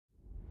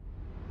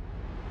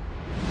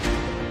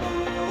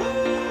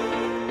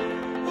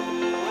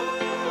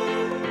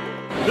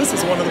This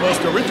is one of the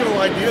most original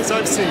ideas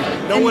I've seen.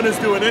 No one is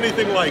doing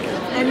anything like it.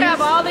 And you have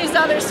all these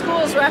other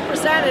schools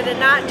represented and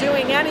not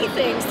doing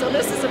anything, so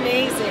this is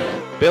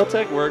amazing.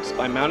 Bale-Tech works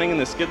by mounting in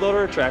the skid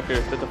loader or tractor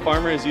that the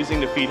farmer is using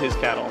to feed his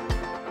cattle.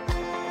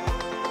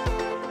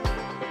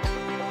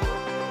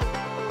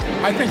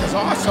 I think it's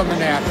awesome in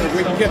that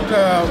we can get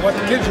what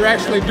the kids are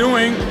actually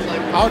doing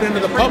out into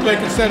the public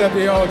instead of,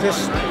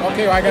 just,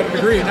 okay, I got a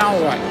degree, now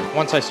what?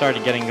 Once I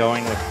started getting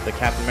going with the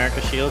Captain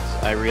America shields,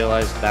 I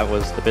realized that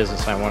was the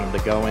business I wanted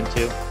to go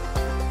into.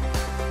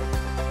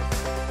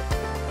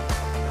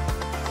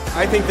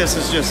 I think this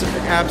is just an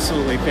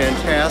absolutely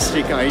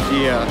fantastic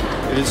idea.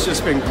 It has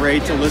just been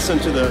great to listen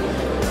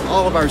to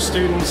all of our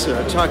students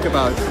talk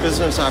about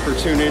business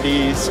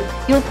opportunities.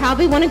 You'll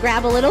probably want to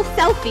grab a little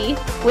selfie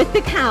with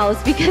the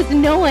cows because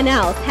no one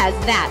else has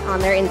that on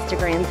their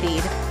Instagram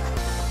feed.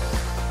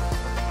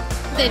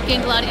 They've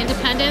gained a lot of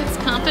independence,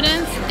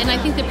 confidence, and I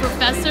think the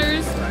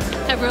professors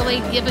have really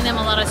given them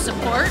a lot of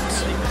support,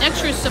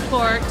 extra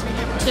support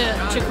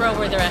to grow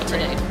where they're at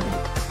today.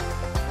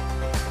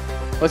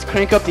 Let's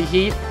crank up the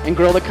heat and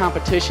grow the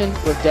competition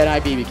with Deadeye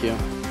BBQ.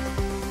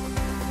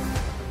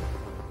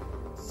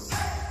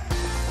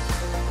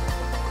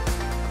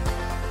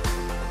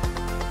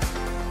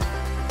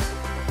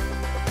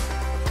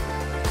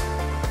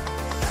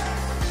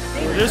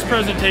 This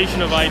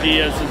presentation of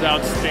ideas is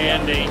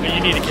outstanding. You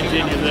need to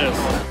continue this.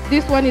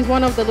 This one is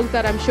one of the looks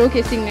that I'm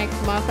showcasing next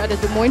month at the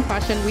Des Moines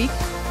Fashion Week.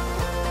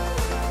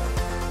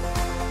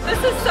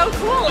 This is so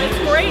cool. It's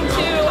great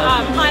to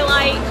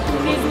highlight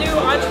these new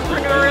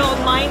entrepreneurial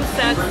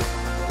mindsets.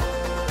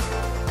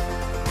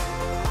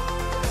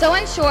 So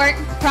in short,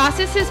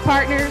 Processes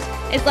Partners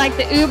is like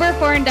the Uber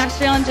for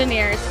industrial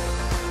engineers.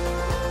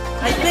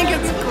 I think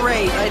it's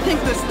great. I think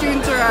the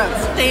students are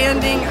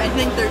outstanding. I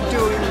think they're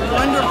doing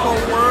wonderful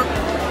work.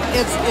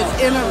 It's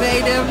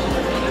innovative,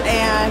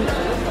 and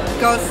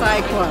go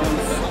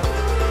Cyclones.